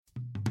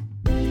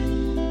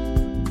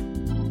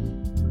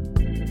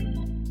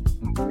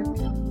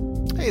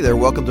Hey there,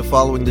 welcome to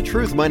Following the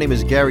Truth. My name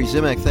is Gary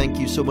Zimak. Thank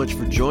you so much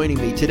for joining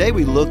me. Today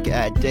we look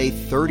at day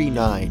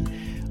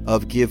 39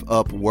 of Give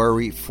Up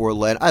Worry for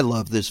Lent. I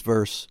love this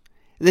verse.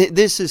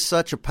 This is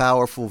such a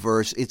powerful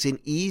verse. It's an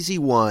easy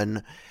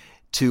one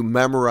to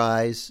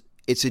memorize.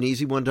 It's an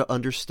easy one to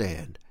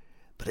understand.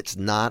 But it's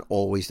not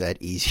always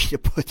that easy to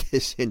put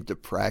this into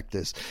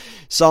practice.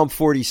 Psalm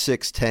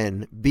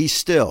 46:10, be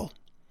still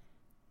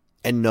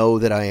and know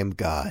that I am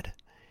God.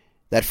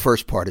 That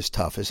first part is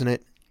tough, isn't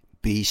it?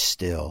 Be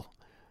still.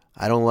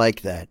 I don't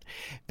like that,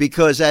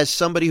 because as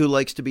somebody who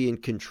likes to be in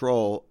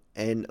control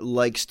and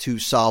likes to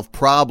solve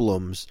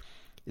problems,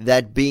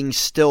 that being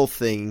still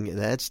thing,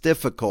 that's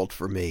difficult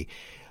for me.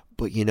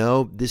 But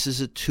this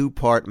is a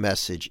two-part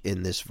message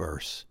in this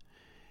verse.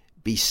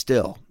 Be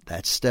still.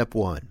 That's step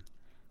one.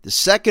 The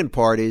second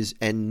part is,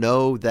 and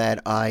know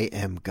that I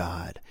am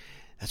God.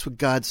 That's what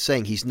God's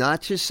saying. He's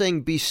not just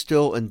saying be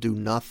still and do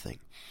nothing.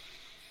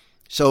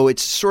 So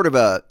it's sort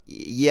of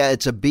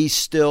it's a be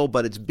still,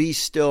 but it's be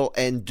still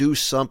and do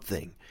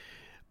something,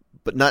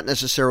 but not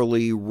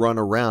necessarily run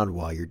around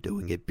while you're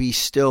doing it. Be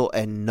still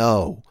and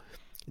know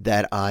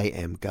that I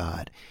am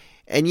God.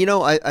 And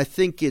I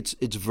think it's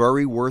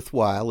very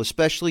worthwhile,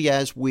 especially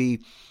as we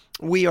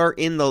are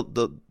in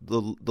the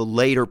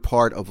later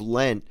part of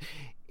Lent.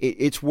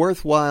 It's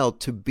worthwhile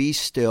to be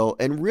still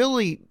and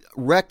really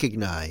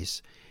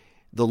recognize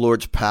the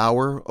Lord's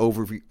power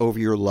over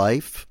your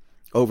life,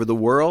 over the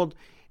world,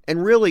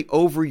 and really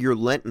over your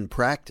Lenten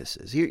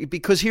practices.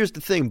 Because here's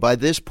the thing, by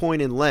this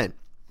point in Lent,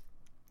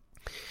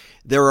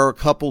 there are a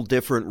couple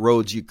different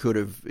roads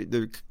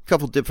there are a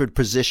couple different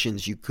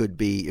positions you could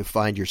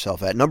find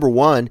yourself at. Number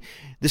one,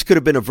 this could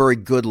have been a very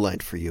good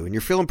Lent for you, and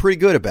you're feeling pretty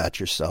good about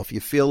yourself. You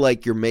feel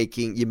like you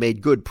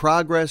made good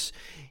progress,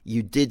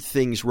 you did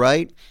things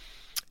right.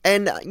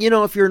 And,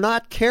 if you're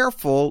not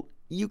careful,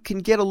 you can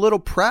get a little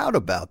proud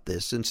about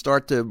this and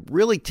start to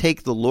really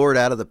take the Lord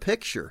out of the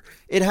picture.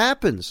 It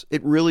happens.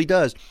 It really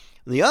does.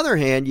 On the other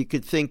hand, you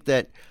could think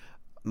that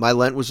my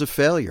Lent was a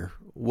failure.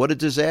 What a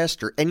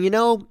disaster. And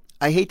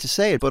I hate to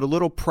say it, but a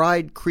little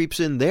pride creeps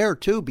in there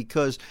too,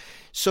 because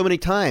so many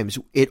times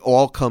it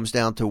all comes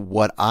down to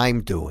what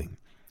I'm doing.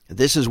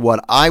 This is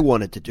what I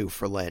wanted to do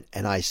for Lent,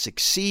 and I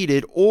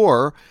succeeded,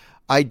 or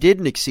I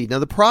didn't exceed. Now,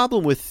 the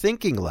problem with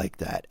thinking like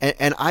that,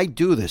 and I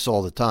do this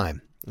all the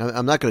time,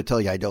 I'm not going to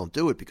tell you I don't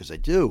do it, because I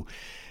do.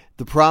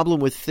 The problem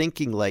with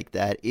thinking like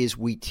that is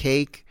we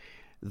take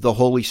the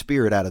Holy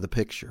Spirit out of the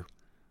picture.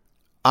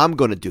 I'm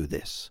going to do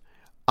this.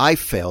 I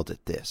failed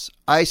at this.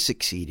 I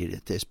succeeded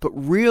at this. But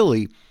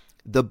really,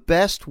 the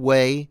best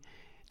way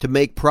to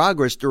make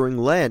progress during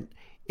Lent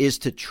is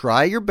to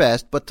try your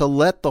best, but to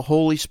let the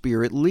Holy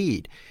Spirit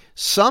lead.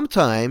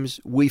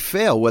 Sometimes we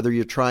fail, whether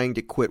you're trying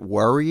to quit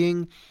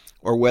worrying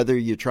or whether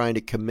you're trying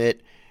to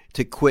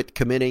quit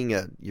committing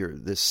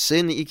the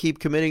sin that you keep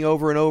committing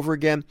over and over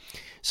again.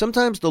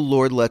 Sometimes the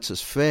Lord lets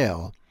us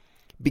fail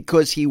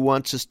because he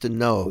wants us to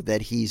know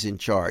that he's in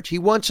charge. He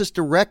wants us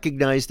to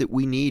recognize that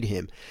we need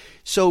him.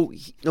 So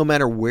no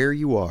matter where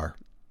you are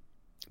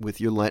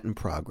with your Lenten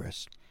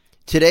progress,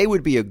 today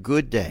would be a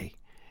good day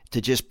to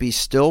just be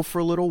still for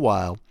a little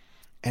while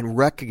and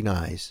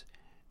recognize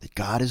that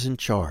God is in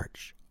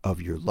charge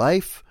of your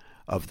life,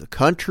 of the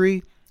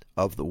country,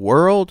 of the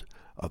world,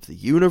 of the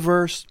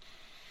universe,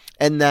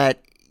 and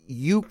that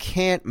you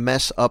can't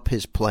mess up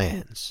his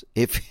plans.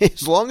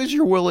 As long as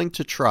you're willing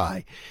to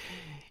try,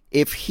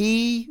 if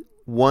he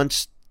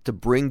wants to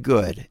bring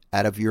good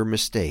out of your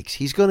mistakes,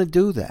 he's going to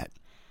do that.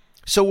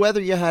 So whether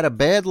you had a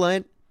bad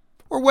Lent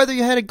or whether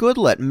you had a good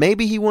Lent,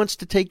 maybe he wants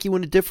to take you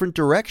in a different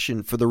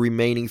direction for the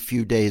remaining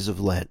few days of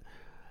Lent.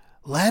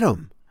 Let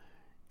him.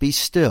 Be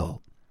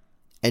still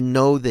and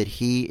know that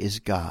he is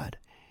God.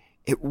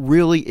 It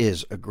really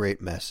is a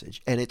great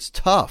message, and it's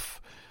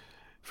tough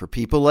for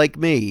people like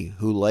me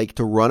who like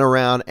to run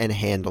around and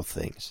handle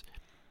things.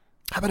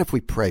 How about if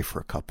we pray for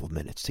a couple of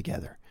minutes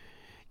together?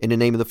 In the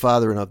name of the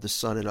Father, and of the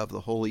Son, and of the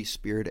Holy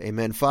Spirit,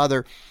 amen.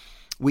 Father,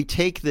 we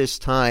take this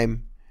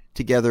time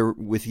together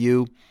with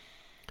you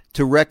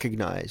to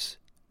recognize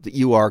that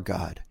you are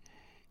God.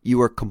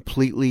 You are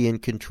completely in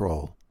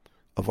control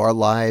of our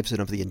lives and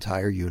of the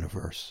entire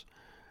universe.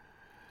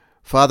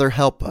 Father,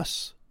 help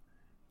us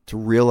to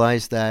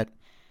realize that.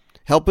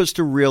 Help us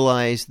to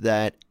realize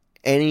that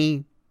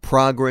any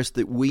progress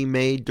that we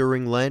made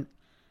during Lent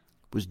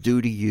was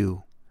due to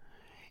you.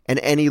 And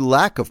any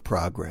lack of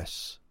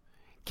progress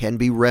can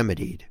be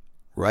remedied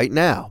right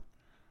now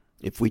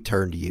if we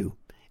turn to you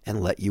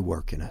and let you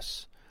work in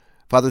us.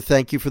 Father,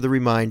 thank you for the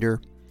reminder.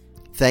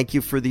 Thank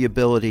you for the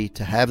ability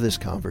to have this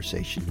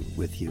conversation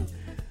with you.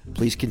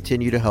 Please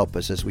continue to help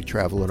us as we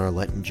travel on our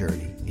Lenten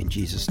journey. In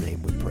Jesus'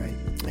 name we pray.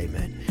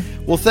 Amen.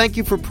 Well, thank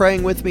you for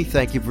praying with me.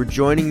 Thank you for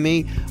joining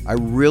me. I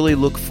really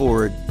look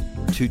forward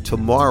to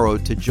tomorrow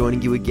to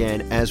joining you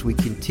again as we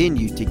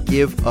continue to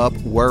give up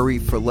worry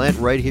for Lent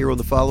right here on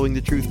the Following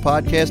the Truth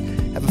podcast.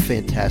 Have a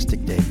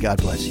fantastic day.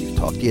 God bless you.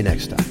 Talk to you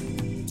next time.